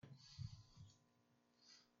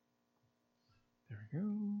we go.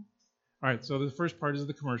 All right, so the first part is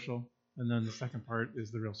the commercial, and then the second part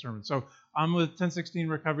is the real sermon. So I'm with 1016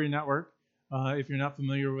 Recovery Network. If you're not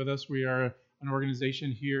familiar with us, we are an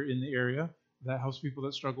organization here in the area that helps people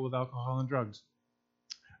that struggle with alcohol and drugs.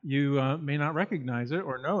 You may not recognize it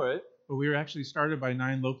or know it, but we were actually started by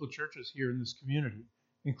 9 local churches here in this community,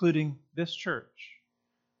 including this church.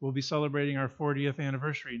 We'll be celebrating our 40th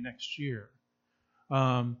anniversary next year.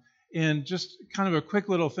 And just kind of a quick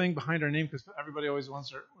little thing behind our name, because everybody always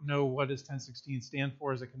wants to know what does 1016 stand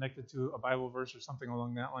for. Is it connected to a Bible verse or something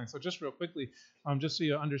along that line? So just real quickly, just so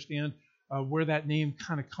you understand where that name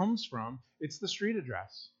kind of comes from, it's the street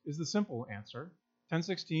address is the simple answer,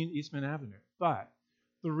 1016 Eastman Avenue. But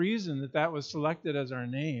the reason that was selected as our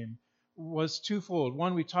name was twofold.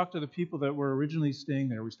 One, we talked to the people that were originally staying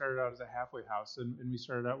there. We started out as a halfway house, and we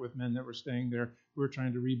started out with men that were staying there who were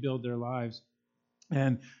trying to rebuild their lives.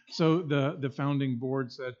 And so the founding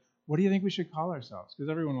board said, what do you think we should call ourselves? Because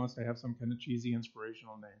everyone wants to have some kind of cheesy,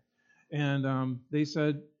 inspirational name. And they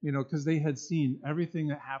said, because they had seen everything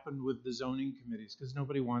that happened with the zoning committees, because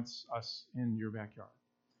nobody wants us in your backyard.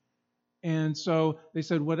 And so they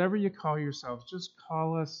said, whatever you call yourselves, just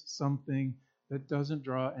call us something that doesn't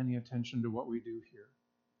draw any attention to what we do here.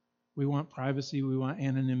 We want privacy, we want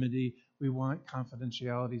anonymity, we want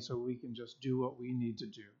confidentiality so we can just do what we need to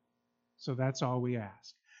do. So that's all we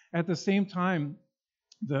ask. At the same time,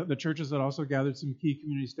 the churches had also gathered some key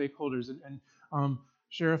community stakeholders, and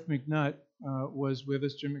Sheriff McNutt was with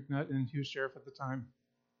us, Jim McNutt, and he was sheriff at the time.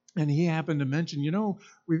 And he happened to mention,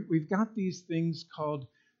 we've got these things called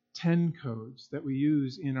 10 codes that we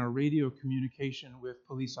use in our radio communication with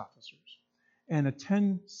police officers. And a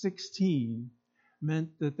 1016 meant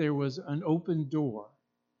that there was an open door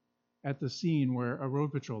at the scene where a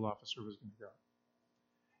road patrol officer was going to go.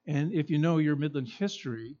 And if you know your Midland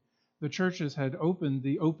history, the churches had opened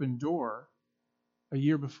the open door a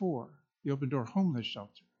year before, the open door homeless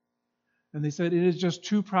shelter. And they said it is just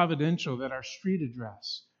too providential that our street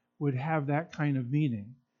address would have that kind of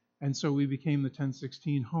meaning. And so we became the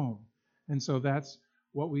 1016 home. And so that's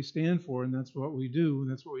what we stand for, and that's what we do,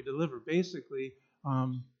 and that's what we deliver. Basically,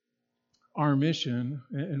 our mission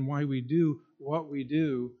and why we do what we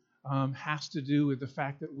do has to do with the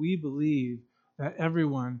fact that we believe that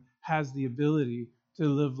everyone has the ability to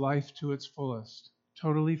live life to its fullest,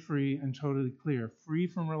 totally free and totally clear, free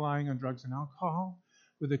from relying on drugs and alcohol,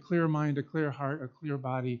 with a clear mind, a clear heart, a clear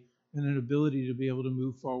body, and an ability to be able to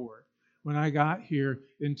move forward. When I got here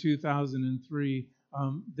in 2003,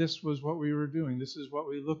 this was what we were doing. This is what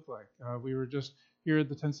we looked like. We were just here at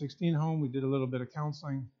the 1016 home. We did a little bit of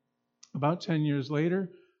counseling. About 10 years later,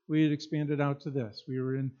 we had expanded out to this. We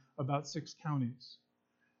were in about 6 counties.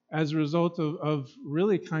 As a result of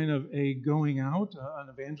really kind of a going out, an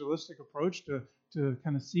evangelistic approach to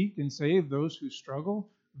kind of seek and save those who struggle,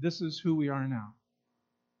 this is who we are now.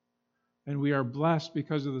 And we are blessed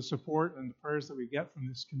because of the support and the prayers that we get from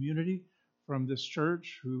this community, from this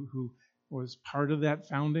church who was part of that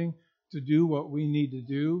founding, to do what we need to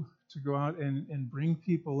do to go out and bring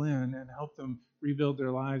people in and help them rebuild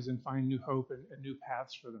their lives and find new hope and new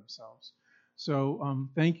paths for themselves. So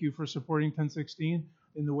thank you for supporting 1016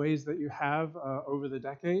 in the ways that you have over the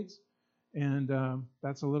decades. And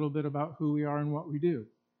that's a little bit about who we are and what we do.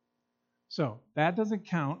 So that doesn't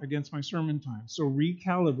count against my sermon time. So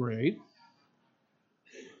recalibrate.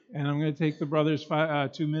 And I'm going to take the brother's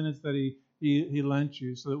 2 minutes that he lent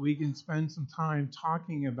you so that we can spend some time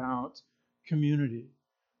talking about community,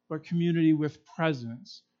 but community with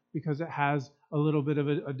presence, because it has a little bit of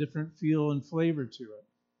a different feel and flavor to it.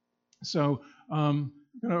 So I'm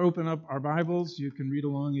going to open up our Bibles. You can read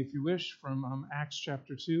along if you wish from Acts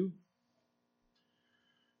chapter 2,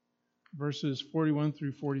 verses 41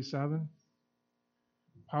 through 47.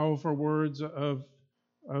 Powerful words of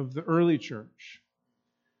the early church.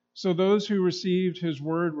 So those who received his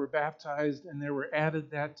word were baptized, and there were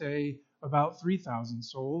added that day about 3,000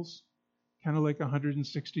 souls, kind of like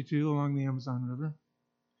 162 along the Amazon River.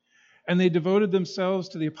 And they devoted themselves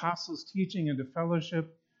to the apostles' teaching and to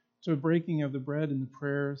fellowship, to breaking of the bread and the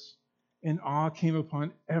prayers, and awe came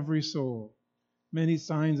upon every soul. Many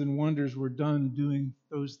signs and wonders were done doing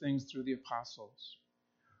those things through the apostles.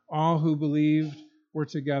 All who believed were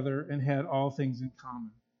together and had all things in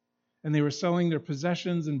common. And they were selling their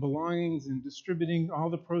possessions and belongings and distributing all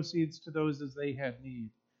the proceeds to those as they had need.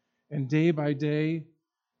 And day by day,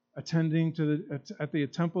 attending at the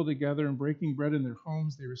temple together and breaking bread in their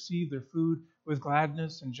homes, they received their food with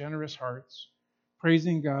gladness and generous hearts,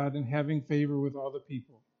 praising God and having favor with all the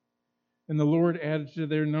people. And the Lord added to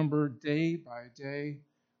their number day by day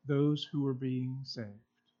those who were being saved.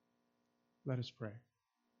 Let us pray.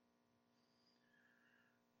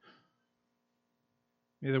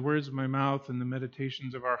 May the words of my mouth and the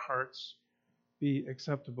meditations of our hearts be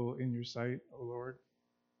acceptable in your sight, O Lord,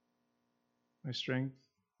 my strength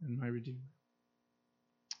and my Redeemer.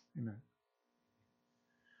 Amen.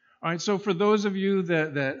 All right, so for those of you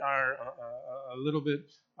that are a little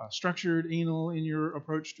bit structured, anal in your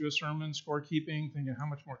approach to a sermon, scorekeeping, thinking how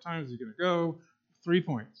much more time is it going to go, 3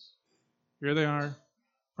 points. Here they are: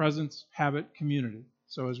 presence, habit, community.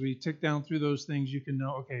 So as we tick down through those things, you can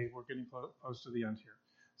know, okay, we're getting close to the end here.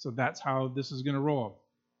 So that's how this is going to roll.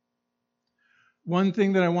 One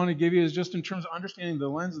thing that I want to give you is just in terms of understanding the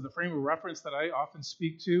lens of the frame of reference that I often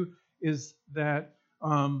speak to is that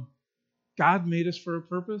God made us for a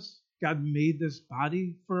purpose. God made this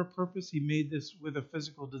body for a purpose. He made this with a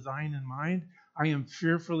physical design in mind. I am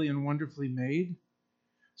fearfully and wonderfully made.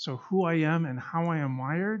 So who I am and how I am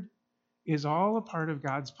wired is all a part of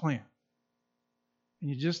God's plan. And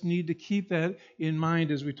you just need to keep that in mind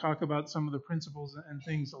as we talk about some of the principles and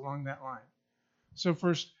things along that line. So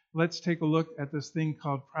first, let's take a look at this thing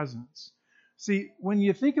called presence. See, when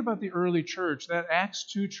you think about the early church, that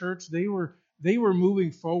Acts 2 church, they were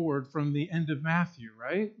moving forward from the end of Matthew,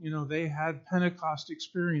 right? You know, they had Pentecost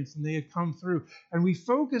experience and they had come through. And we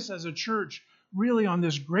focus as a church really on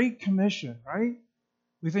this Great Commission, right?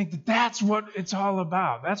 We think that that's what it's all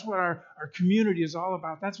about. That's what our community is all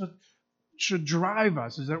about. That's what should drive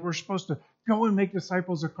us, is that we're supposed to go and make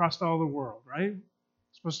disciples across all the world, right?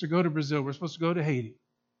 We're supposed to go to Brazil. We're supposed to go to Haiti.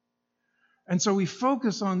 And so we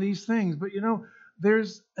focus on these things. But, you know,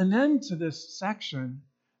 there's an end to this section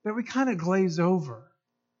that we kind of glaze over.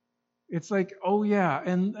 It's like, oh, yeah,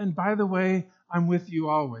 and by the way, I'm with you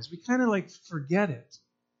always. We kind of like forget it.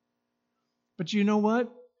 But you know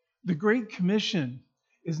what? The Great Commission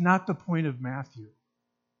is not the point of Matthew.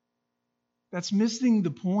 That's missing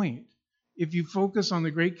the point. If you focus on the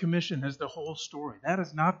Great Commission as the whole story, that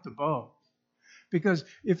is not the bow. Because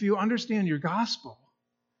if you understand your gospel,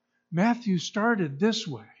 Matthew started this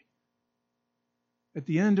way. At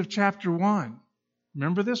the end of chapter 1,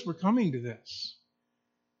 remember this? We're coming to this.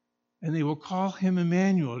 And they will call him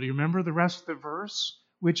Emmanuel. Do you remember the rest of the verse?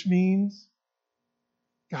 Which means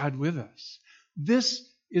God with us. This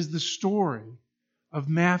is the story of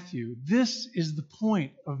Matthew. This is the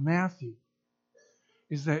point of Matthew,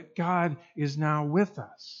 is that God is now with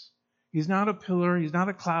us. He's not a pillar. He's not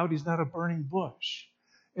a cloud. He's not a burning bush.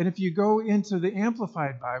 And if you go into the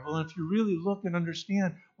Amplified Bible, and if you really look and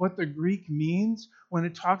understand what the Greek means when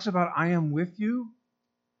it talks about I am with you,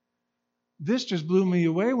 this just blew me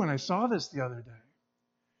away when I saw this the other day.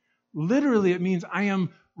 Literally, it means I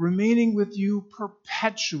am remaining with you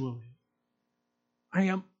perpetually. I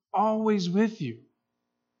am always with you.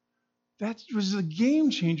 That was a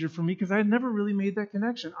game changer for me because I had never really made that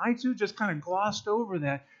connection. I too just kind of glossed over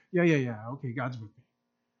that. Yeah. Okay, God's with me.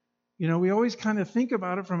 You know, we always kind of think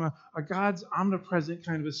about it from a God's omnipresent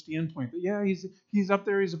kind of a standpoint. But yeah, he's up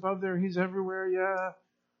there, he's above there, he's everywhere, yeah.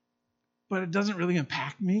 But it doesn't really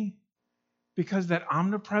impact me because that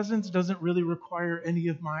omnipresence doesn't really require any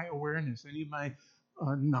of my awareness, any of my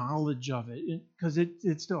knowledge of it, because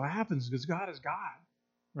it still happens because God is God,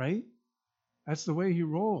 right? That's the way he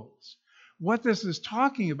rolls. What this is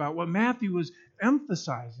talking about, what Matthew was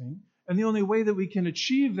emphasizing, and the only way that we can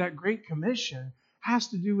achieve that Great Commission has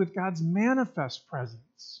to do with God's manifest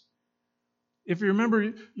presence. If you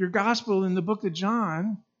remember your gospel in the book of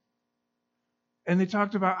John, and they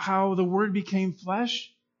talked about how the Word became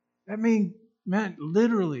flesh, that meant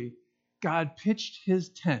literally God pitched his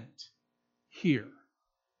tent here.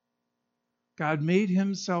 God made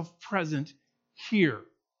himself present here.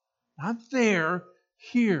 Not there,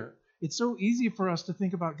 here. It's so easy for us to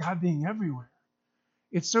think about God being everywhere.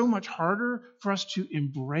 It's so much harder for us to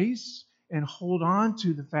embrace and hold on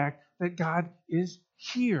to the fact that God is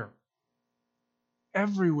here.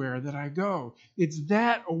 Everywhere that I go. It's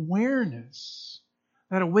that awareness,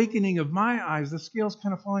 that awakening of my eyes, the scales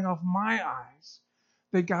kind of falling off my eyes,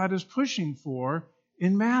 that God is pushing for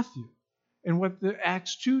in Matthew. And what the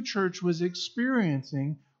Acts 2 church was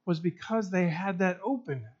experiencing was because they had that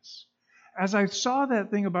openness. As I saw that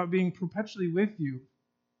thing about being perpetually with you,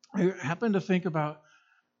 I happened to think about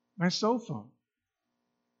my cell phone.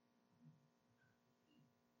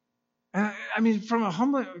 And I mean, from a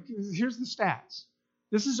humble, here's the stats.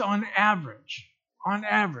 This is on average. On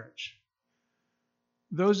average.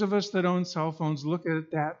 Those of us that own cell phones look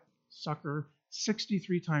at that sucker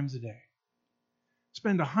 63 times a day.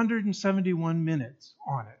 Spend 171 minutes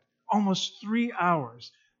on it. Almost 3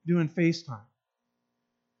 hours doing FaceTime.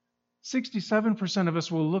 67% of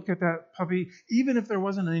us will look at that puppy, even if there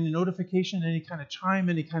wasn't any notification, any kind of chime,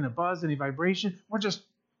 any kind of buzz, any vibration, or just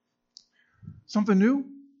something new.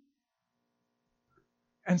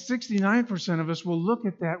 And 69% of us will look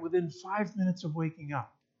at that within 5 minutes of waking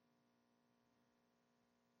up.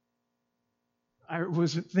 I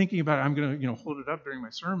was thinking about it. I'm going to, hold it up during my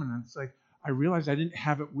sermon, and it's like I realized I didn't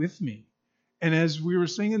have it with me. And as we were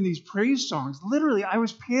singing these praise songs, literally I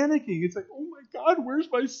was panicking. It's like, oh my God, where's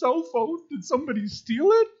my cell phone? Did somebody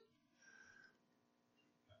steal it?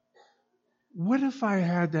 What if I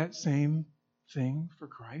had that same thing for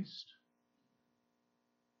Christ?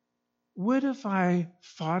 What if I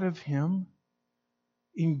thought of him,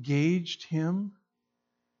 engaged him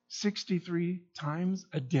 63 times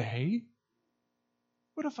a day?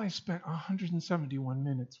 What if I spent 171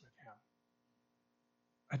 minutes with him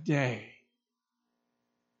a day?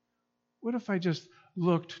 What if I just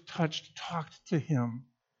looked, touched, talked to him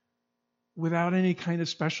without any kind of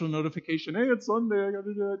special notification? Hey, it's Sunday, I got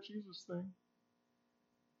to do that Jesus thing.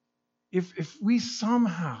 If we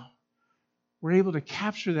somehow were able to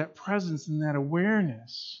capture that presence and that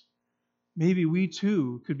awareness, maybe we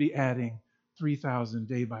too could be adding 3,000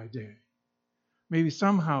 day by day. Maybe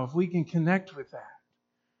somehow if we can connect with that.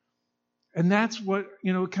 And that's what,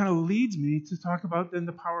 kind of leads me to talk about then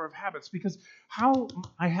the power of habits, because how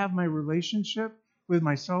I have my relationship with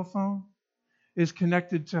my cell phone is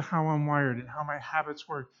connected to how I'm wired and how my habits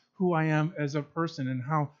work, who I am as a person and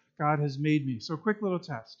how God has made me. So quick little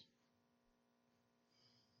test.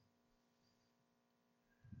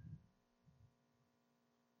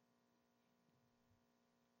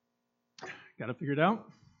 Got to figure it out?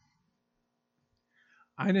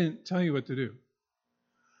 I didn't tell you what to do.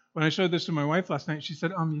 When I showed this to my wife last night, she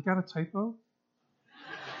said, you got a typo?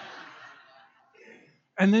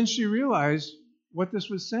 And then she realized what this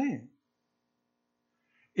was saying.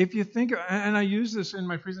 If you think, and I use this in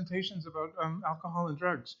my presentations about alcohol and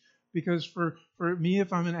drugs, because for me,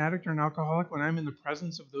 if I'm an addict or an alcoholic, when I'm in the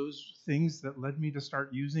presence of those things that led me to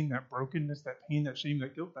start using, that brokenness, that pain, that shame,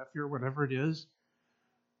 that guilt, that fear, whatever it is,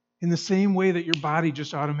 in the same way that your body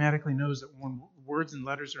just automatically knows that when words and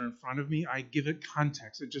letters are in front of me, I give it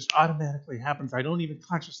context. It just automatically happens. I don't even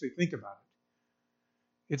consciously think about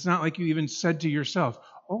it. It's not like you even said to yourself,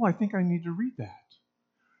 I think I need to read that.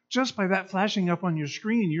 Just by that flashing up on your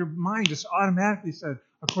screen, your mind just automatically said,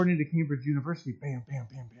 according to Cambridge University, bam, bam,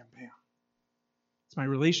 bam, bam, bam. It's my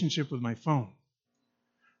relationship with my phone.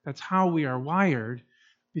 That's how we are wired,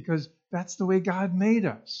 because that's the way God made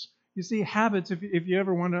us. You see, habits, if you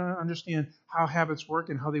ever want to understand how habits work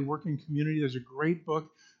and how they work in community, there's a great book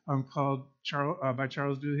called by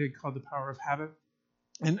Charles Duhigg called The Power of Habit.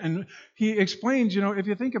 And he explains, if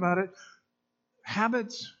you think about it,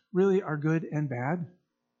 habits really are good and bad.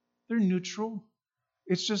 They're neutral.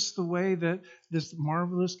 It's just the way that this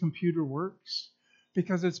marvelous computer works,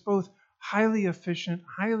 because it's both highly efficient,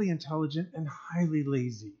 highly intelligent, and highly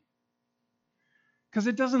lazy. Because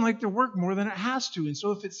it doesn't like to work more than it has to. And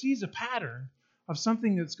so if it sees a pattern of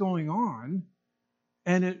something that's going on,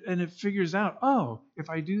 and it figures out, if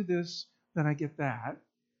I do this, then I get that,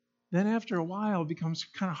 then after a while it becomes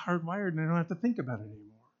kind of hardwired and I don't have to think about it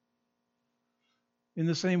anymore. In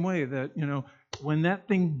the same way that, when that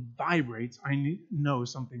thing vibrates, I know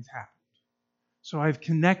something's happened. So I've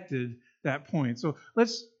connected that point. So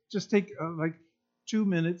let's just take 2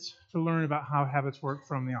 minutes to learn about how habits work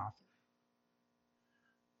from the author.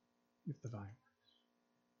 If the volume works.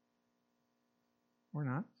 Or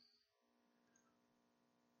not.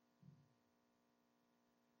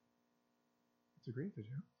 It's a great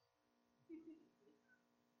video.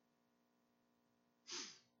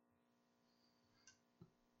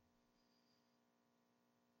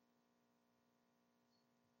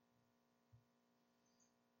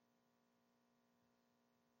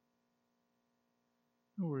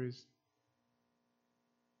 No worries.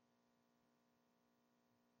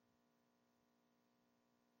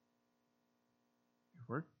 It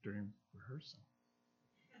worked during rehearsal.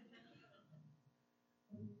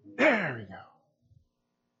 There we go.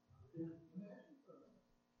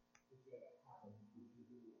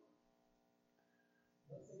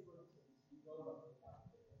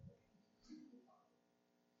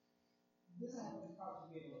 This happens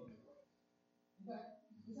probably a little bit. In fact,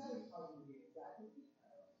 this happens probably exactly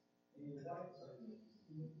because in your life starting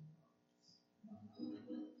and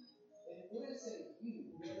when I say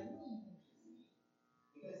you, what I really mean is me.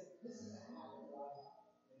 Because this is a habit that I have.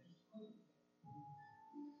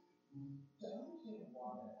 To understand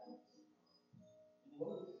why that happens and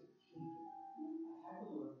what it is to achieve, I had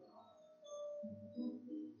to learn how.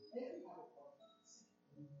 Every habit functions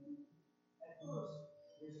the same. At first,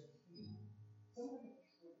 there's a cue. Some kind of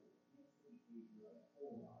trigger that makes the behavior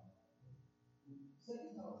unfold.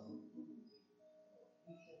 Studies tell us that food is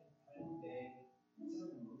location,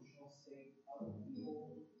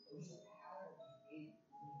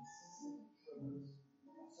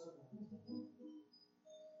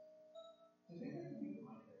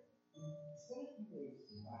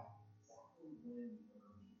 in the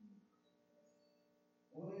emerging.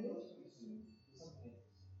 And what I noticed pretty soon was something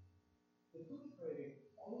interesting. The cookie craving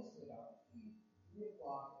always hit about between 3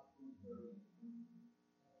 o'clock and 3:30.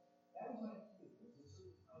 That was my cue. It was a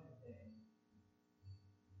certain time of day.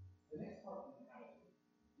 The next part of the habit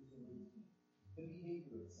is the routine, the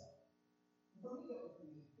behavior itself. And for me, that was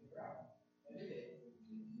pretty easy to figure out. Every day, it was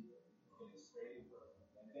getting straight and work.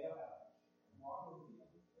 I get up out of the chair, walk over the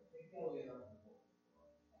elevator, take the elevator up to the fourth floor.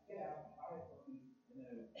 I get out, buy a cookie, and then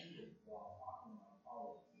I would eat it while talking to my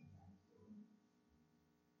colleagues.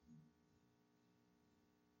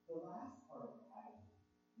 The last part of the habit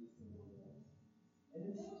is the reward. And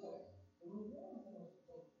in some respects, the reward is the most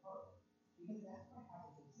important part, because that's why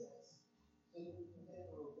habits exist, so that we can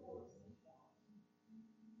get the rewards that we want.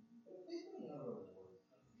 But figuring out a reward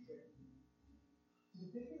can be tricky. To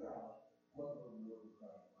figure out what the reward is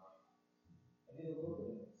going to be, I did a little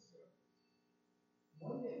bit of an experiment.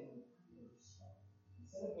 One day when the computer started,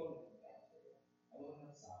 instead of going to the cafeteria, I went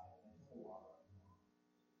outside and I took a walk around the lawn.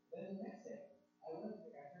 Then the next day, I went to the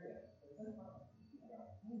cafeteria, but instead of buying a cookie, I got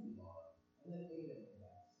a candy bar, and then ate it at my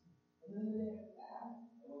desk. And then the day after that,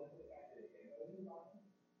 I went to the cafeteria again, but I didn't buy anything.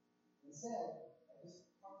 Instead, I just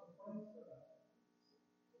talked to friends for about 10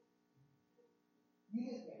 minutes. You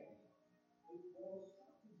get the idea. What I was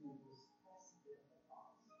trying to do was test different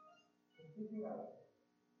hypotheses to figure out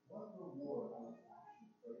what reward I was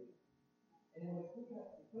actually craving. And what I figured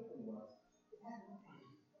out pretty quickly was it had nothing to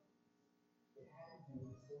do with it. It had to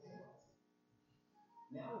do with socializing.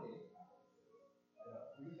 Nowadays, at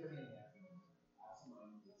about 3:30 in the afternoon, I have some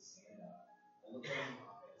money to stand up. I look around the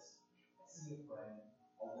office, I see a friend,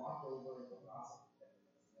 I'll walk over and go gossip for 10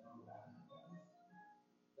 minutes, and then I'll go back to my desk.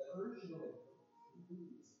 The urge to go to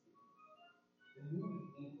completely disappeared. The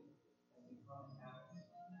new behavior has become a habit,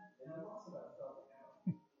 and I've also got felt out.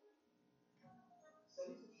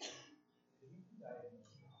 Studies have shown that if you can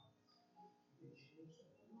diagnose your habits, you can change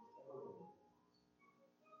them in whichever way you want.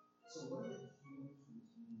 So what are the cues,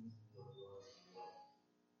 routines, and rewards in your life?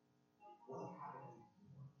 What habit do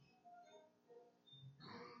you want to change?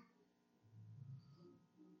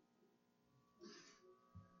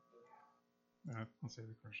 I'll say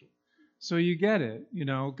the commercial. So you get it.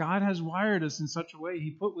 God has wired us in such a way.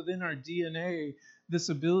 He put within our DNA this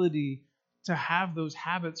ability to have those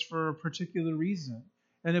habits for a particular reason.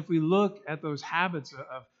 And if we look at those habits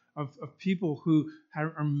of people who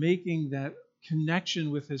are making that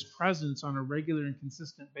connection with His presence on a regular and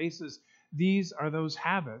consistent basis, these are those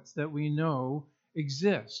habits that we know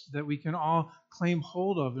exist, that we can all claim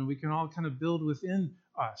hold of, and we can all kind of build within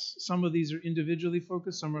us. Some of these are individually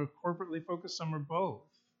focused, some are corporately focused, some are both.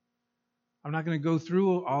 I'm not going to go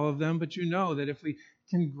through all of them, but you know that if we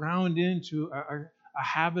can ground into a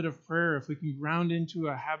habit of prayer, if we can ground into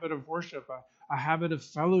a habit of worship, a habit of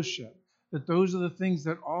fellowship, that those are the things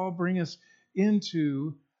that all bring us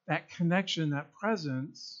into that connection, that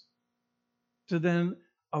presence, to then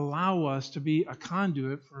allow us to be a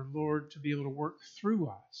conduit for Lord to be able to work through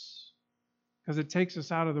us, because it takes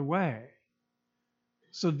us out of the way.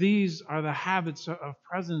 So these are the habits of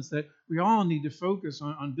presence that we all need to focus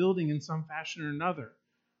on building in some fashion or another.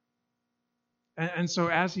 And so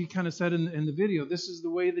as he kind of said in the video, this is the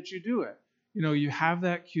way that you do it. You have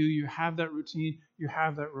that cue, you have that routine, you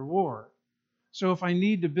have that reward. So if I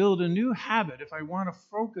need to build a new habit, if I want to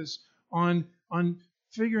focus on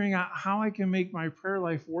figuring out how I can make my prayer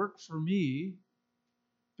life work for me,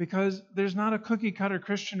 because there's not a cookie-cutter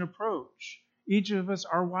Christian approach. Each of us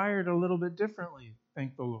are wired a little bit differently,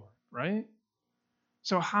 thank the Lord, right?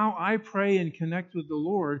 So how I pray and connect with the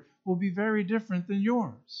Lord will be very different than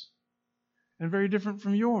yours, and very different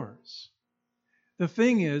from yours. The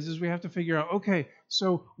thing is we have to figure out, okay,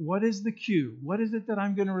 so what is the cue? What is it that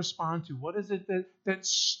I'm going to respond to? What is it that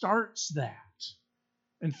starts that?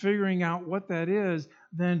 And figuring out what that is,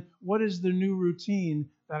 then what is the new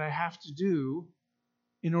routine that I have to do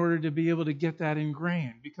in order to be able to get that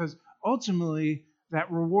ingrained? Because ultimately,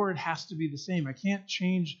 that reward has to be the same. I can't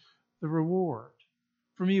change the reward.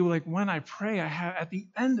 For me, like when I pray, at the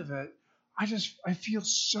end of it, I feel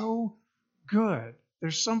so good.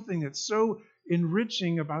 There's something that's so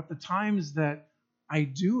enriching about the times that I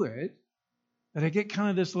do it, that I get kind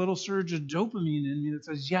of this little surge of dopamine in me that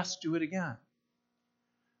says, yes, do it again.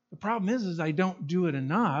 The problem is I don't do it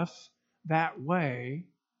enough that way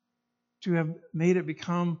to have made it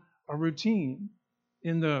become a routine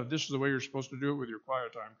in this is the way you're supposed to do it with your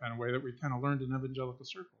quiet time kind of way that we kind of learned in evangelical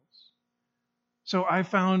circles. So I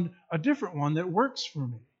found a different one that works for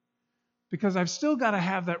me. Because I've still got to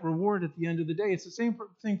have that reward at the end of the day. It's the same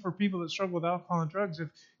thing for people that struggle with alcohol and drugs.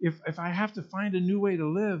 If I have to find a new way to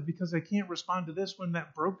live because I can't respond to this when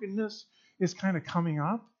that brokenness is kind of coming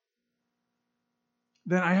up,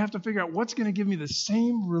 then I have to figure out what's going to give me the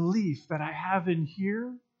same relief that I have in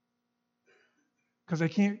here, because I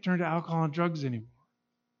can't turn to alcohol and drugs anymore.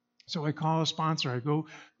 So I call a sponsor. I go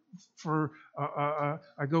for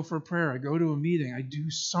a prayer. I go to a meeting. I do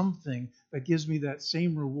something that gives me that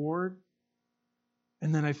same reward.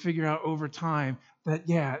 And then I figure out over time that,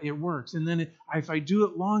 yeah, it works. And then if I do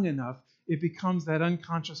it long enough, it becomes that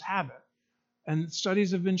unconscious habit. And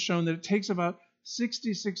studies have been shown that it takes about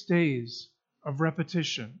 66 days of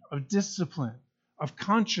repetition, of discipline, of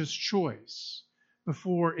conscious choice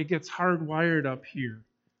before it gets hardwired up here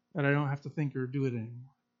that I don't have to think or do it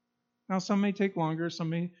anymore. Now, some may take longer, some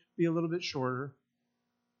may be a little bit shorter,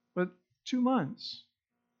 but 2 months,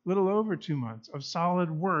 a little over 2 months of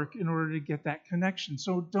solid work in order to get that connection.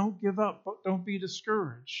 So don't give up, don't be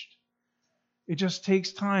discouraged. It just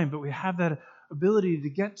takes time, but we have that ability to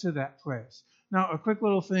get to that place. Now, a quick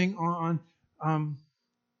little thing on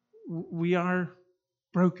we are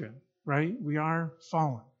broken, right? We are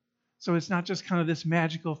fallen. So it's not just kind of this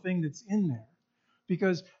magical thing that's in there,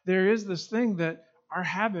 because there is this thing that our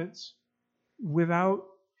habits, without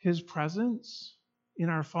his presence in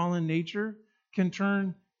our fallen nature, can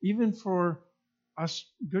turn, even for us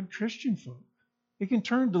good Christian folk, it can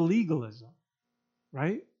turn to legalism,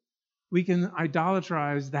 right? We can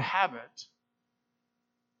idolatrize the habit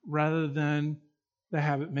rather than the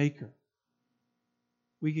habit maker.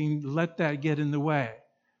 We can let that get in the way.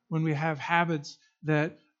 When we have habits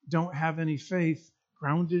that don't have any faith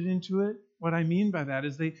grounded into it, what I mean by that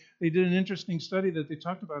is they did an interesting study that they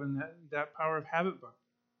talked about in that Power of Habit book.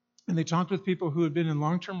 And they talked with people who had been in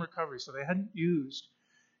long-term recovery, so they hadn't used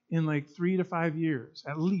in like 3 to 5 years,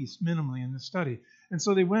 at least minimally in the study. And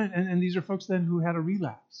so they went, and these are folks then who had a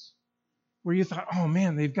relapse, where you thought, oh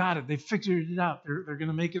man, they've got it, they figured it out, they're going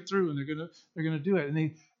to make it through, and they're going to do it. And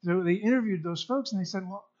they interviewed those folks, and they said,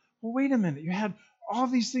 well, wait a minute, you had all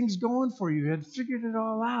these things going for you, you had figured it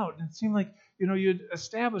all out, and it seemed like you had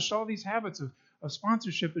established all these habits of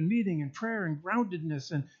sponsorship and meeting and prayer and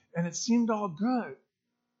groundedness, and it seemed all good.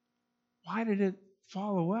 Why did it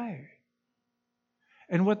fall away?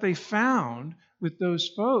 And what they found with those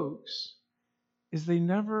folks is they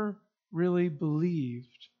never really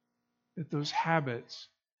believed that those habits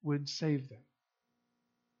would save them.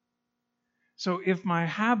 So if my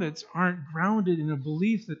habits aren't grounded in a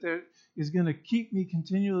belief that there is going to keep me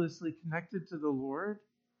continuously connected to the Lord,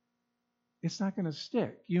 it's not going to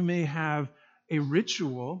stick. You may have a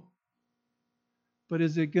ritual, but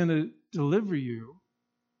is it going to deliver you?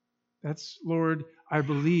 That's, Lord, I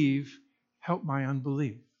believe, help my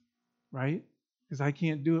unbelief, right? Because I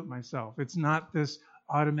can't do it myself. It's not this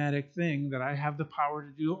automatic thing that I have the power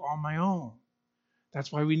to do on my own.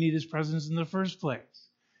 That's why we need his presence in the first place.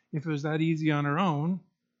 If it was that easy on our own,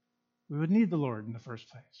 we would need the Lord in the first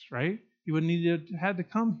place, right? He wouldn't had to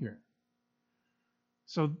come here.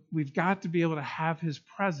 So we've got to be able to have his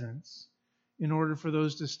presence in order for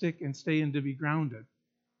those to stick and stay and to be grounded.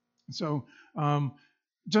 So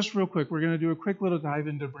just real quick, we're going to do a quick little dive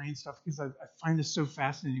into brain stuff because I find this so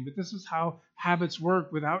fascinating. But this is how habits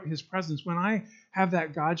work without his presence. When I have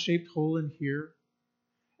that God-shaped hole in here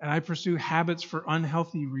and I pursue habits for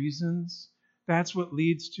unhealthy reasons, that's what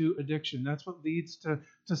leads to addiction. That's what leads to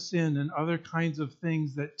sin and other kinds of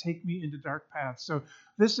things that take me into dark paths. So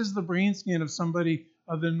this is the brain scan of somebody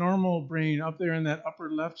of the normal brain. Up there in that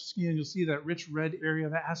upper left scan, you'll see that rich red area.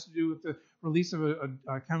 That has to do with the release of a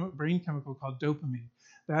brain chemical called dopamine.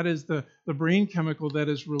 That is the brain chemical that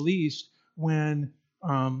is released when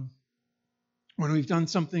we've done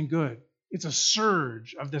something good. It's a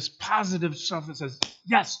surge of this positive stuff that says,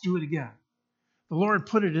 yes, do it again. The Lord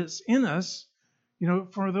put it in us,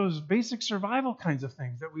 for those basic survival kinds of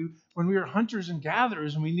things that when we were hunters and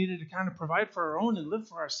gatherers and we needed to kind of provide for our own and live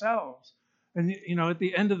for ourselves. And, at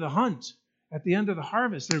the end of the hunt, at the end of the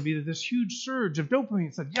harvest, there'd be this huge surge of dopamine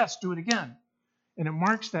that said, yes, do it again. And it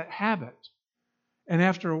marks that habit. And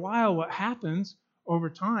after a while, what happens over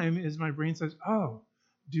time is my brain says, oh,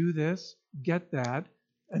 do this, get that,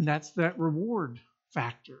 and that's that reward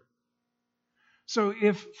factor. So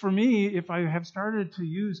if I have started to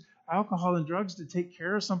use alcohol and drugs to take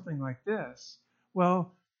care of something like this,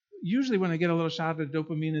 well, usually when I get a little shot of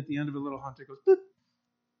dopamine at the end of a little hunt, it goes boop,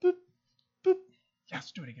 boop, boop.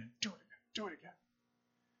 Yes, do it again, do it again, do it again.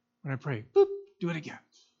 When I pray, boop, do it again.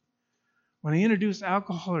 When I introduce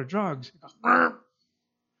alcohol or drugs, it goes burp,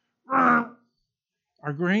 burp.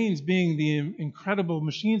 Our brains, being the incredible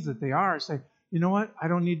machines that they are, say, you know what? I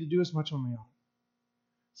don't need to do as much on my own.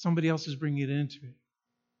 Somebody else is bringing it into me.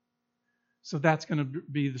 So that's going to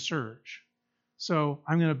be the surge. So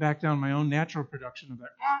I'm going to back down my own natural production of that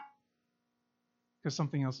because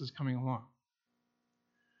something else is coming along.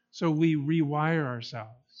 So we rewire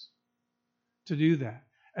ourselves to do that.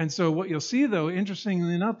 And so what you'll see, though,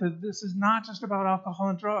 interestingly enough, is this is not just about alcohol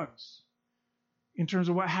and drugs in terms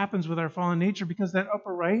of what happens with our fallen nature, because that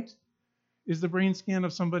upper right is the brain scan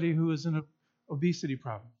of somebody who is in an obesity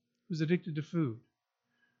problem, who's addicted to food.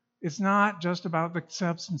 It's not just about the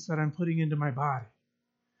substance that I'm putting into my body.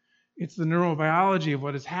 It's the neurobiology of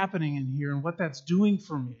what is happening in here and what that's doing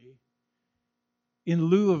for me in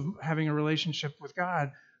lieu of having a relationship with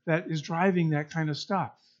God that is driving that kind of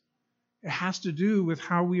stuff. It has to do with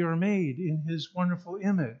how we are made in His wonderful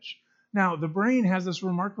image. Now, the brain has this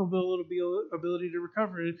remarkable ability to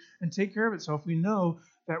recover it and take care of itself. We know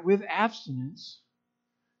that with abstinence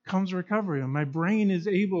comes recovery. And my brain is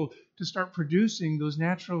able to start producing those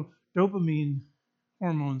natural dopamine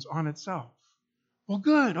hormones on itself. Well,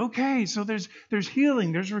 good. Okay, so there's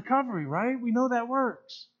healing, there's recovery, right? We know that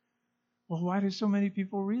works. Well, why do so many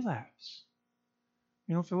people relapse?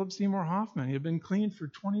 You know, Philip Seymour Hoffman, he had been clean for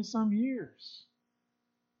 20-some years.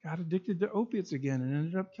 Got addicted to opiates again and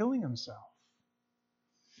ended up killing himself.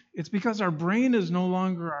 It's because our brain is no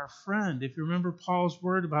longer our friend. If you remember Paul's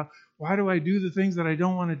word about why do I do the things that I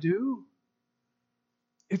don't want to do?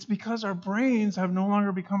 It's because our brains have no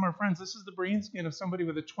longer become our friends. This is the brain scan of somebody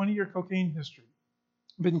with a 20-year cocaine history,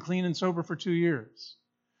 been clean and sober for 2 years.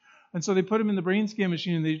 And so they put him in the brain scan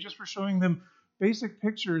machine, and they just were showing them basic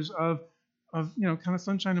pictures of kind of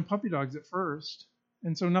sunshine and puppy dogs at first.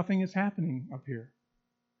 And so nothing is happening up here.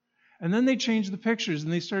 And then they changed the pictures,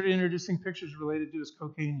 and they started introducing pictures related to his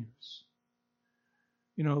cocaine use.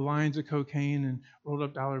 You know, lines of cocaine and rolled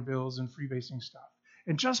up dollar bills and freebasing stuff.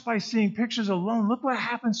 And just by seeing pictures alone, look what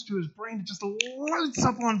happens to his brain. It just lights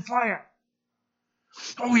up on fire.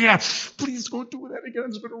 Oh yeah, please don't do that again.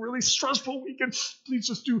 It's been a really stressful weekend. Please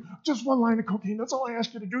just do just one line of cocaine. That's all I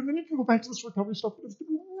ask you to do. And then you can go back to this recovery stuff. It's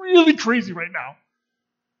been really crazy right now.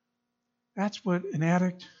 That's what an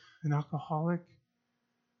addict, an alcoholic,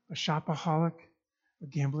 a shopaholic, a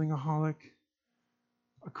gamblingaholic,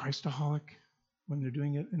 a Christaholic, when they're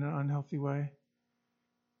doing it in an unhealthy way.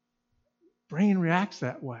 Brain reacts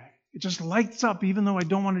that way. It just lights up even though I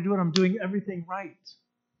don't want to do it. I'm doing everything right.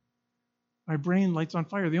 My brain lights on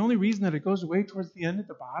fire. The only reason that it goes away towards the end at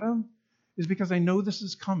the bottom is because I know this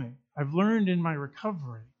is coming. I've learned in my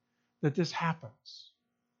recovery that this happens.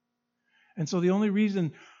 And so the only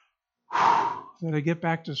reason that I get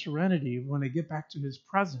back to serenity, when I get back to His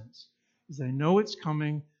presence, is I know it's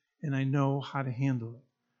coming and I know how to handle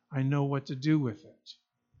it. I know what to do with it.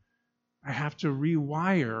 I have to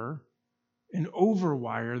rewire and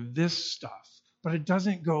overwire this stuff, but it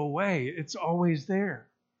doesn't go away. It's always there.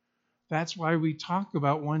 That's why we talk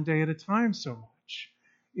about one day at a time so much,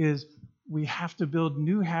 is we have to build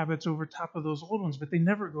new habits over top of those old ones, but they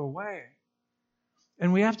never go away.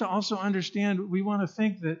 And we have to also understand, we want to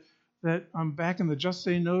think that back in the Just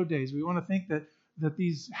Say No days, we want to think that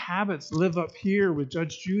these habits live up here with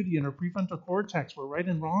Judge Judy and our prefrontal cortex where right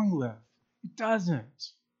and wrong live. It doesn't.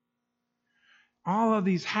 All of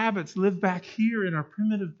these habits live back here in our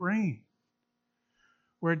primitive brain,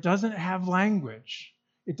 where it doesn't have language.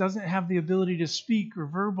 It doesn't have the ability to speak or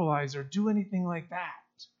verbalize or do anything like that.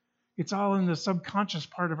 It's all in the subconscious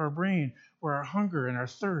part of our brain where our hunger and our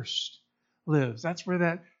thirst lives. That's where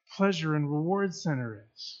that pleasure and reward center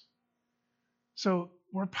is. So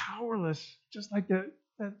we're powerless, just like that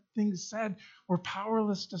thing said, we're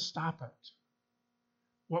powerless to stop it.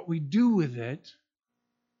 What we do with it,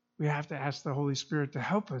 we have to ask the Holy Spirit to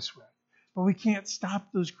help us with. But we can't stop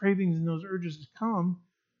those cravings and those urges to come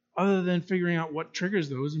other than figuring out what triggers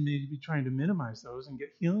those and maybe trying to minimize those and get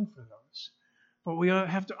healing for those. But we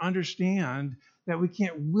have to understand that we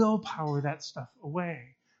can't willpower that stuff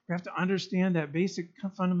away. We have to understand that basic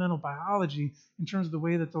fundamental biology in terms of the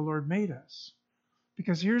way that the Lord made us.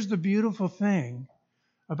 Because here's the beautiful thing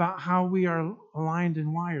about how we are aligned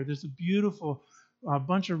and wired. There's a beautiful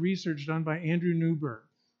bunch of research done by Andrew Newberg.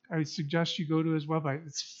 I suggest you go to his website.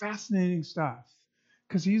 It's fascinating stuff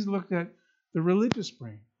because he's looked at the religious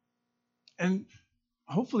brain. And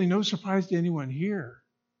hopefully no surprise to anyone here,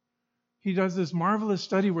 he does this marvelous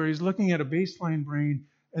study where he's looking at a baseline brain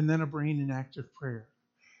and then a brain in active prayer.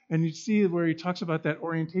 And you see where he talks about that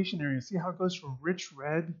orientation area. See how it goes from rich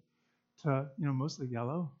red to, mostly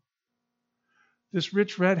yellow? This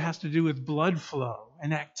rich red has to do with blood flow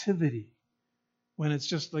and activity when it's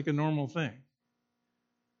just like a normal thing.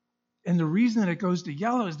 And the reason that it goes to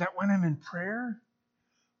yellow is that when I'm in prayer,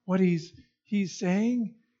 what he's he's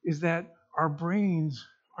saying is that our brains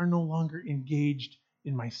are no longer engaged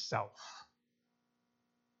in myself.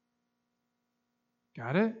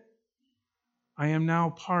 Got it? I am now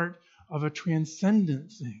part of a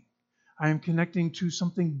transcendent thing. I am connecting to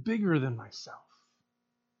something bigger than myself.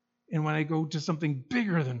 And when I go to something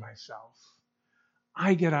bigger than myself,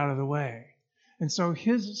 I get out of the way. And so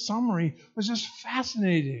his summary was just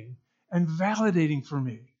fascinating and validating for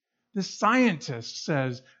me. The scientist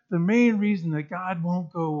says the main reason that God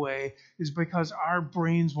won't go away is because our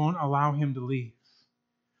brains won't allow him to leave.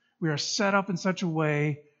 We are set up in such a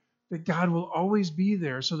way that God will always be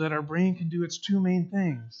there so that our brain can do its two main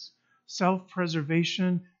things: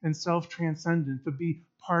 self-preservation and self-transcendent, to be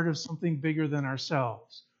part of something bigger than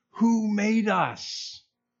ourselves. Who made us?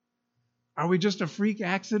 Are we just a freak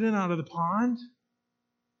accident out of the pond?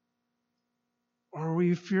 Or are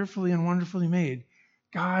we fearfully and wonderfully made?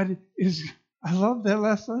 God is, I love that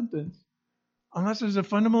last sentence. Unless there's a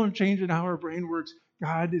fundamental change in how our brain works,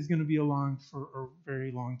 God is going to be along for a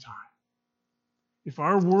very long time. If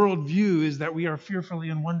our worldview is that we are fearfully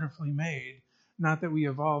and wonderfully made, not that we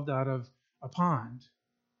evolved out of a pond,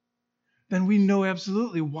 then we know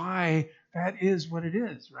absolutely why that is what it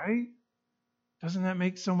is, right? Doesn't that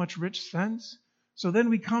make so much rich sense? So then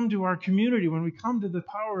we come to our community. When we come to the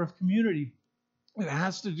power of community, it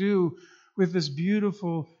has to do with this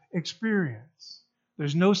beautiful experience.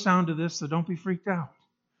 There's no sound to this, so don't be freaked out.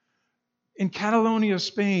 In Catalonia,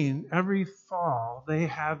 Spain, every fall, they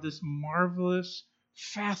have this marvelous,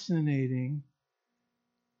 fascinating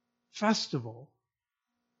festival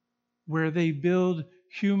where they build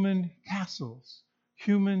human castles,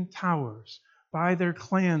 human towers, by their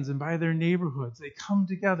clans and by their neighborhoods. They come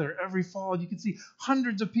together every fall. You can see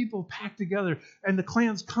hundreds of people packed together, and the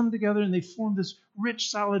clans come together and they form this rich,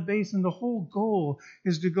 solid base, and the whole goal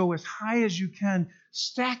is to go as high as you can,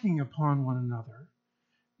 stacking upon one another,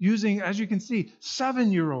 using, as you can see,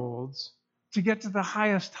 7-year-olds to get to the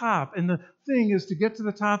highest top. And the thing is to get to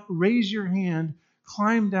the top, raise your hand,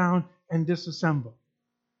 climb down, and disassemble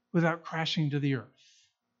without crashing to the earth.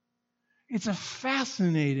 It's a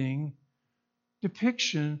fascinating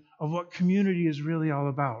depiction of what community is really all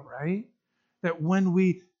about, right? That when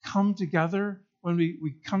we come together, when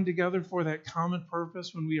we come together for that common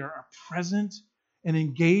purpose, when we are present and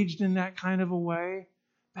engaged in that kind of a way,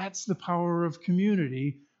 that's the power of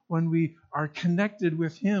community. When we are connected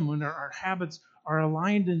with him, when our habits are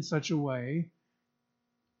aligned in such a way,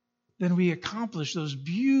 then we accomplish those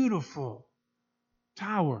beautiful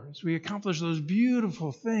towers. We accomplish those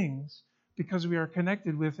beautiful things because we are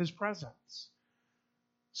connected with his presence.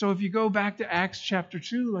 So if you go back to Acts chapter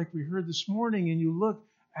 2, like we heard this morning, and you look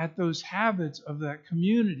at those habits of that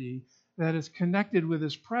community that is connected with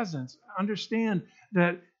his presence, understand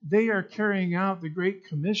that they are carrying out the Great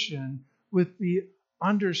Commission with the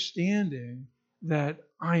understanding that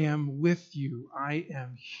I am with you, I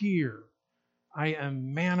am here, I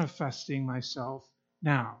am manifesting myself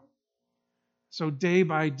now. So day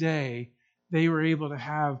by day, they were able to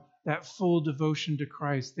have that full devotion to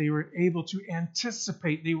Christ. They were able to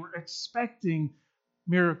anticipate. They were expecting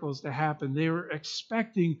miracles to happen. They were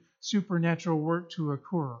expecting supernatural work to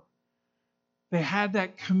occur. They had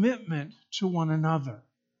that commitment to one another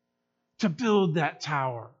to build that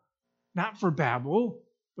tower, not for Babel,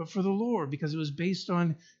 but for the Lord, because it was based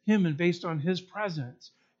on him and based on his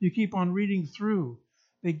presence. You keep on reading through.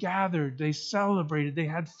 They gathered, they celebrated, they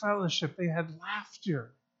had fellowship, they had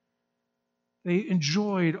laughter. They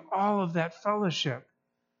enjoyed all of that fellowship.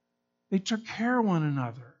 They took care of one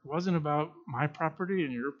another. It wasn't about my property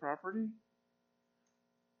and your property.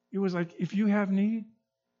 It was like, if you have need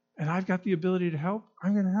and I've got the ability to help,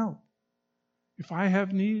 I'm going to help. If I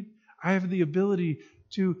have need, I have the ability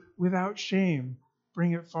to, without shame,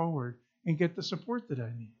 bring it forward and get the support that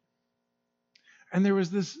I need. And there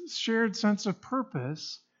was this shared sense of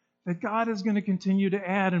purpose that God is going to continue to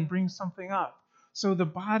add and bring something up. So the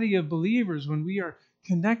body of believers, when we are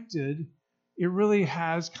connected, it really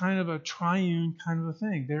has kind of a triune kind of a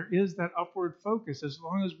thing. There is that upward focus. As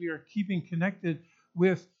long as we are keeping connected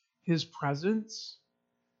with his presence,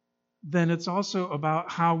 then it's also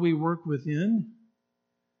about how we work within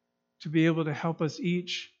to be able to help us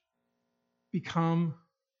each become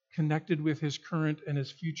connected with his current and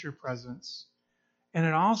his future presence. And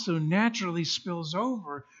it also naturally spills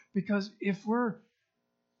over, because if we're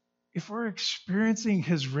experiencing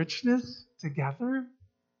his richness together,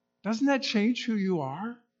 doesn't that change who you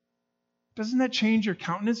are? Doesn't that change your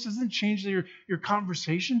countenance? Doesn't it change your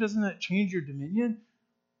conversation? Doesn't that change your dominion?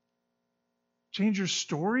 Change your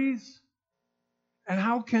stories? And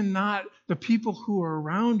how can not the people who are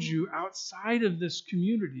around you outside of this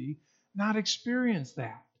community not experience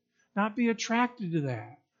that, not be attracted to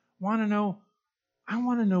that. I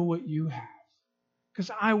want to know what you have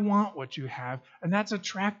because I want what you have, and that's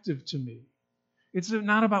attractive to me. It's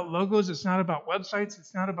not about logos, it's not about websites,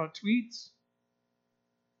 it's not about tweets.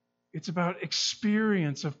 It's about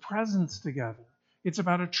experience of presence together. It's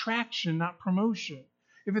about attraction, not promotion.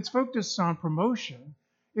 If it's focused on promotion,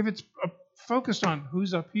 if it's focused on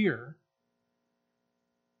who's up here,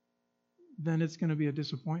 then it's going to be a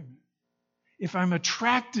disappointment. If I'm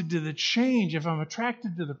attracted to the change, if I'm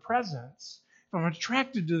attracted to the presence, if I'm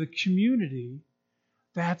attracted to the community,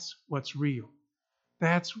 that's what's real.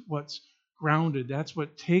 That's what's grounded. That's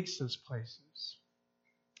what takes us places.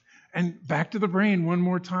 And back to the brain one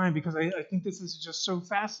more time, because I think this is just so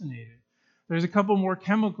fascinating. There's a couple more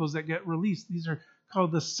chemicals that get released. These are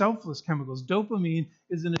called the selfless chemicals. Dopamine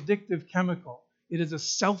is an addictive chemical. It is a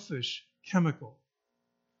selfish chemical.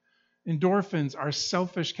 Endorphins are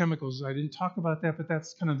selfish chemicals. I didn't talk about that, but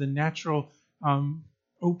that's kind of the natural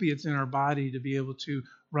opiates in our body to be able to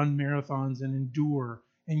run marathons and endure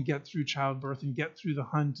and get through childbirth and get through the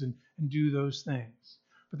hunt and do those things.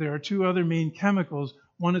 But there are two other main chemicals.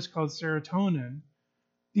 One is called serotonin.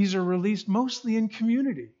 These are released mostly in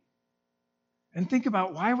community. And think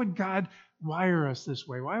about, why would God wire us this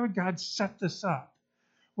way? Why would God set this up?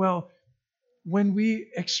 Well, when we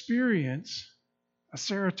experience a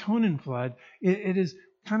serotonin flood, it is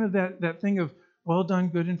kind of that thing of, well done,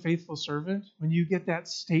 good and faithful servant. When you get that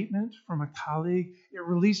statement from a colleague, it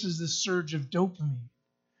releases this surge of dopamine,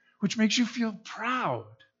 which makes you feel proud.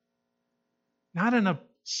 Not in a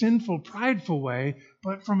sinful, prideful way,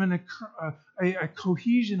 but from a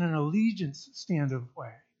cohesion and allegiance stand of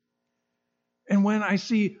way. And when I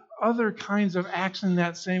see other kinds of acts in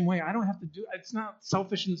that same way, I don't have to do, it's not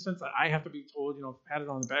selfish in the sense that I have to be told, patted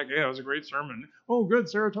on the back, yeah, it was a great sermon. Oh, good,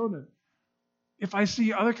 serotonin. If I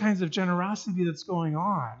see other kinds of generosity that's going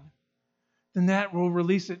on, then that will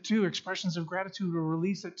release it too. Expressions of gratitude will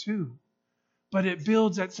release it too. But it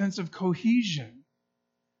builds that sense of cohesion.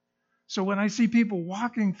 So when I see people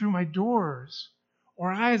walking through my doors,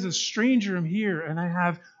 or I as a stranger am here, and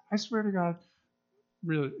I swear to God,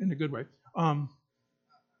 really in a good way,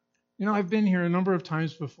 I've been here a number of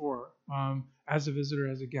times before as a visitor,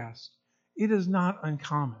 as a guest. It is not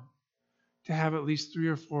uncommon to have at least 3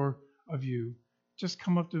 or 4 of you just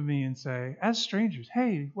come up to me and say, as strangers,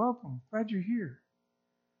 hey, welcome, glad you're here.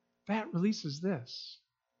 That releases this.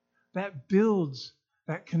 That builds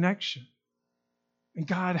that connection. And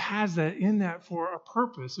God has that in that for a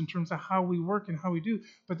purpose in terms of how we work and how we do.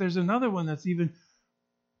 But there's another one that's even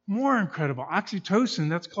more incredible.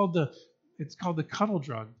 Oxytocin, it's called the cuddle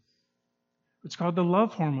drug. It's called the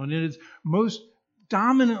love hormone. It is most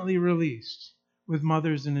dominantly released with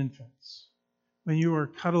mothers and infants. When you are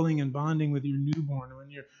cuddling and bonding with your newborn, when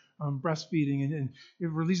you're breastfeeding, and it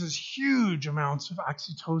releases huge amounts of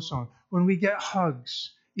oxytocin. When we get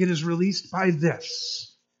hugs, it is released by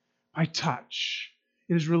this, by touch.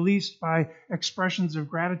 It is released by expressions of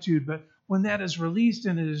gratitude. But when that is released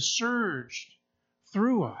and it is surged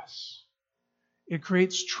through us, it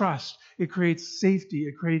creates trust, it creates safety,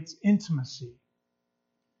 it creates intimacy.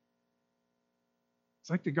 It's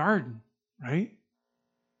like the garden, right?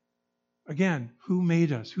 Again, who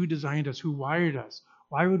made us? Who designed us? Who wired us?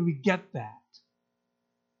 Why would we get that?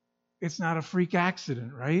 It's not a freak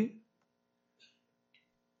accident, right?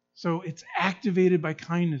 So it's activated by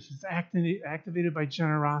kindness. It's activated by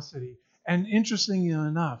generosity. And interestingly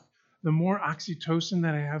enough, the more oxytocin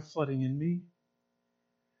that I have flooding in me,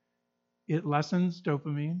 it lessens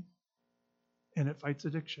dopamine and it fights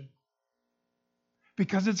addiction.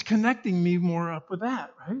 Because it's connecting me more up with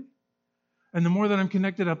that, right? And the more that I'm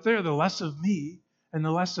connected up there, the less of me. And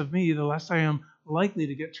the less of me, the less I am likely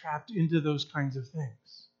to get trapped into those kinds of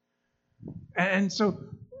things. And so,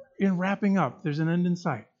 in wrapping up, there's an end in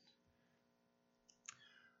sight.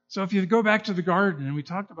 So if you go back to the garden, and we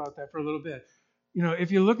talked about that for a little bit,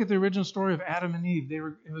 if you look at the original story of Adam and Eve,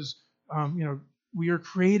 we are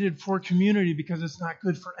created for community because it's not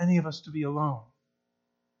good for any of us to be alone.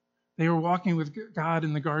 They were walking with God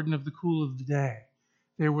in the garden of the cool of the day.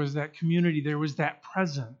 There was that community. There was that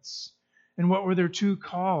presence. And what were their 2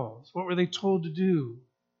 calls? What were they told to do?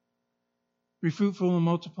 Be fruitful and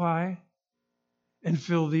multiply and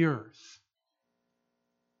fill the earth.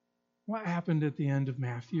 What happened at the end of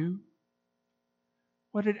Matthew?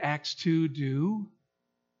 What did Acts 2 do? Do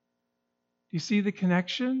you see the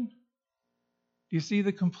connection? Do you see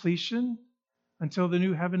the completion until the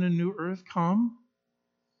new heaven and new earth come?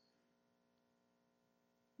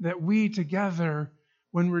 That we together,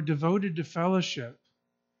 when we're devoted to fellowship,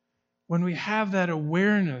 when we have that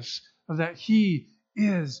awareness of that He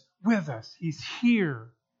is with us. He's here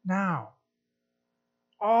now.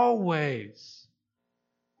 Always.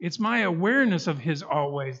 It's my awareness of his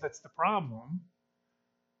always that's the problem.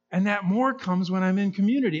 And that more comes when I'm in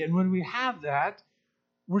community. And when we have that,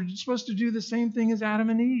 we're supposed to do the same thing as Adam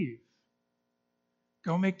and Eve.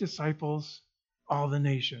 Go make disciples, all the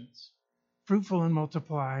nations. Fruitful and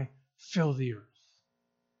multiply, fill the earth.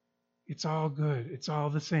 It's all good. It's all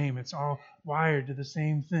the same. It's all wired to the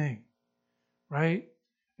same thing. Right?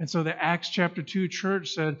 And so the Acts chapter 2 church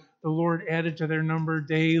said the Lord added to their number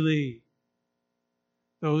daily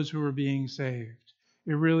those who were being saved.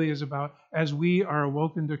 It really is about, as we are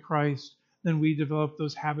awoken to Christ, then we develop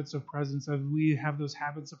those habits of presence. As we have those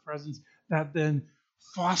habits of presence, that then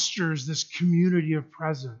fosters this community of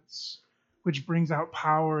presence, which brings out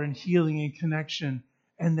power and healing and connection,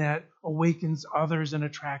 and that awakens others and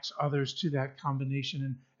attracts others to that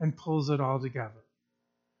combination and pulls it all together.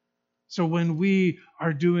 So when we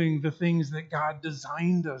are doing the things that God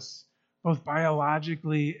designed us, both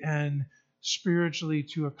biologically and spiritually,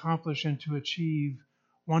 to accomplish and to achieve,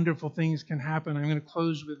 wonderful things can happen. I'm going to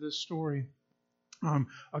close with this story.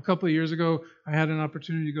 A couple of years ago, I had an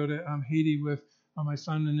opportunity to go to Haiti with my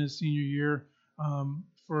son in his senior year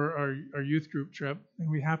for our youth group trip.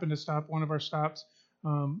 And we happened to stop, one of our stops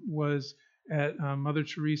was at Mother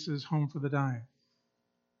Teresa's Home for the Dying.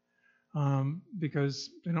 Because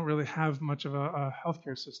they don't really have much of a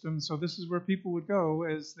healthcare system. So this is where people would go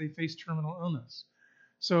as they face terminal illness.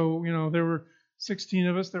 So, there were 16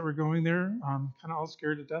 of us that were going there, kind of all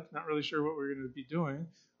scared to death, not really sure what we were going to be doing,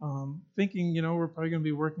 thinking, we're probably going to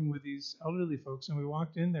be working with these elderly folks. And we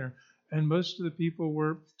walked in there, and most of the people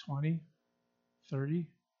were 20, 30.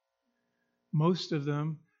 Most of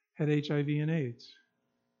them had HIV and AIDS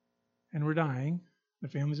and were dying. Their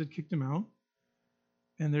families had kicked them out.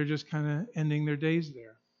 And they're just kind of ending their days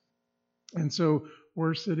there. And so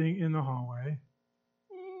we're sitting in the hallway.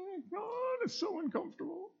 Oh, God, it's so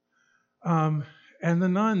uncomfortable. And the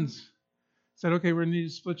nuns said, okay, we're going to need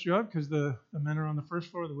to split you up because the men are on the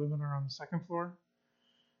first floor, the women are on the second floor.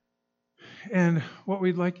 And what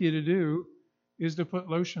we'd like you to do is to put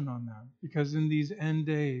lotion on them, because in these end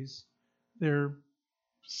days, their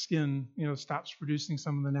skin, stops producing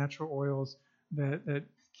some of the natural oils that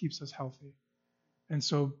keeps us healthy. And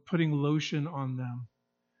so putting lotion on them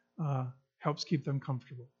helps keep them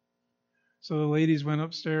comfortable. So the ladies went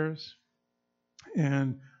upstairs,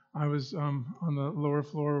 and I was on the lower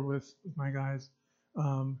floor with my guys.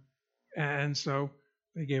 And so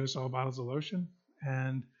they gave us all bottles of lotion.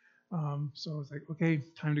 And so I was like, okay,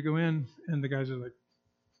 time to go in. And the guys are like,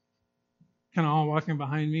 kind of all walking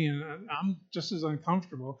behind me, and I'm just as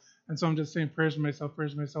uncomfortable. And so I'm just saying prayers to myself.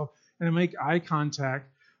 And I make eye contact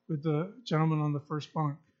with the gentleman on the first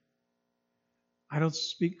bunk. I don't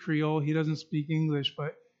speak Creole. He doesn't speak English,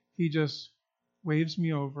 but he just waves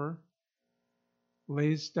me over,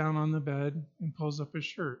 lays down on the bed, and pulls up his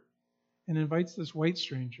shirt and invites this white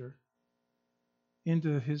stranger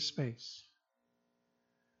into his space.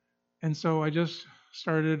 And so I just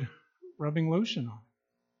started rubbing lotion on it.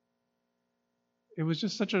 It was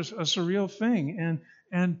just such a surreal thing.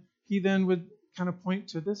 And he then would kind of point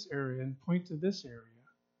to this area and point to this area.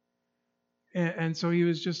 And so he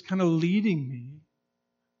was just kind of leading me,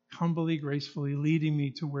 humbly, gracefully, leading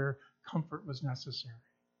me to where comfort was necessary.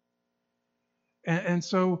 And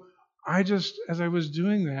so I just, as I was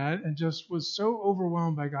doing that, and just was so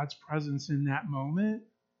overwhelmed by God's presence in that moment,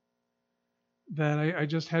 that I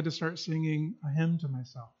just had to start singing a hymn to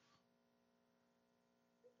myself.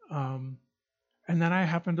 And then I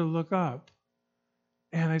happened to look up,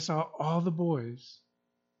 and I saw all the boys,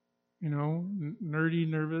 nerdy,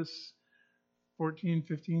 nervous, 14,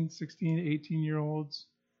 15, 16, 18-year-olds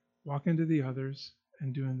walking to the others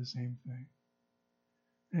and doing the same thing.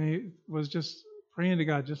 And I was just praying to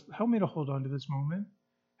God, just help me to hold on to this moment.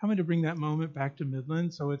 Help me to bring that moment back to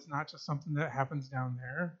Midland so it's not just something that happens down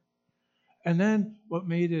there. And then what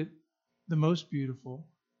made it the most beautiful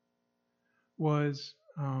was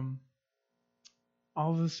all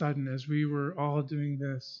of a sudden, as we were all doing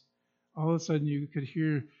this, all of a sudden you could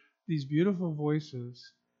hear these beautiful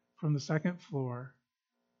voices from the second floor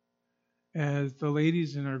as the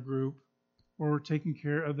ladies in our group were taking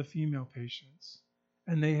care of the female patients.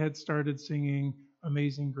 And they had started singing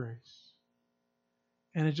Amazing Grace.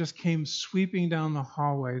 And it just came sweeping down the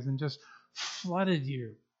hallways and just flooded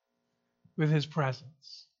you with his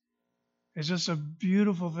presence. It's just a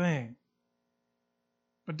beautiful thing.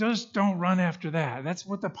 But just don't run after that. That's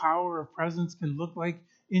what the power of presence can look like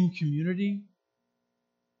in community.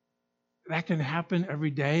 That can happen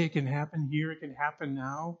every day. It can happen here. It can happen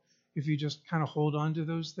now if you just kind of hold on to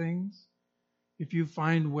those things. If you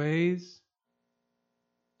find ways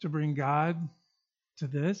to bring God to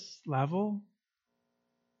this level,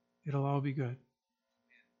 it'll all be good.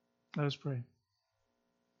 Let us pray.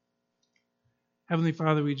 Heavenly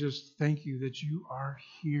Father, we just thank you that you are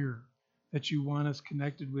here, that you want us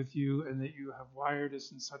connected with you, and that you have wired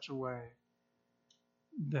us in such a way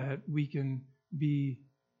that we can be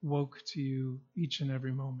woke to you each and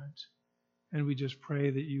every moment. And we just pray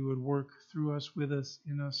that you would work through us, with us,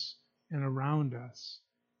 in us, and around us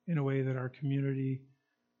in a way that our community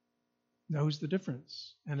knows the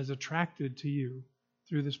difference and is attracted to you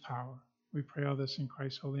through this power. We pray all this in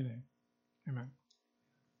Christ's holy name. Amen.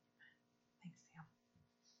 Thanks,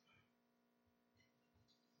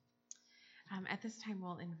 Sam. At this time,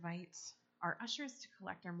 we'll invite our ushers to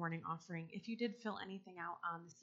collect our morning offering. If you did fill anything out on the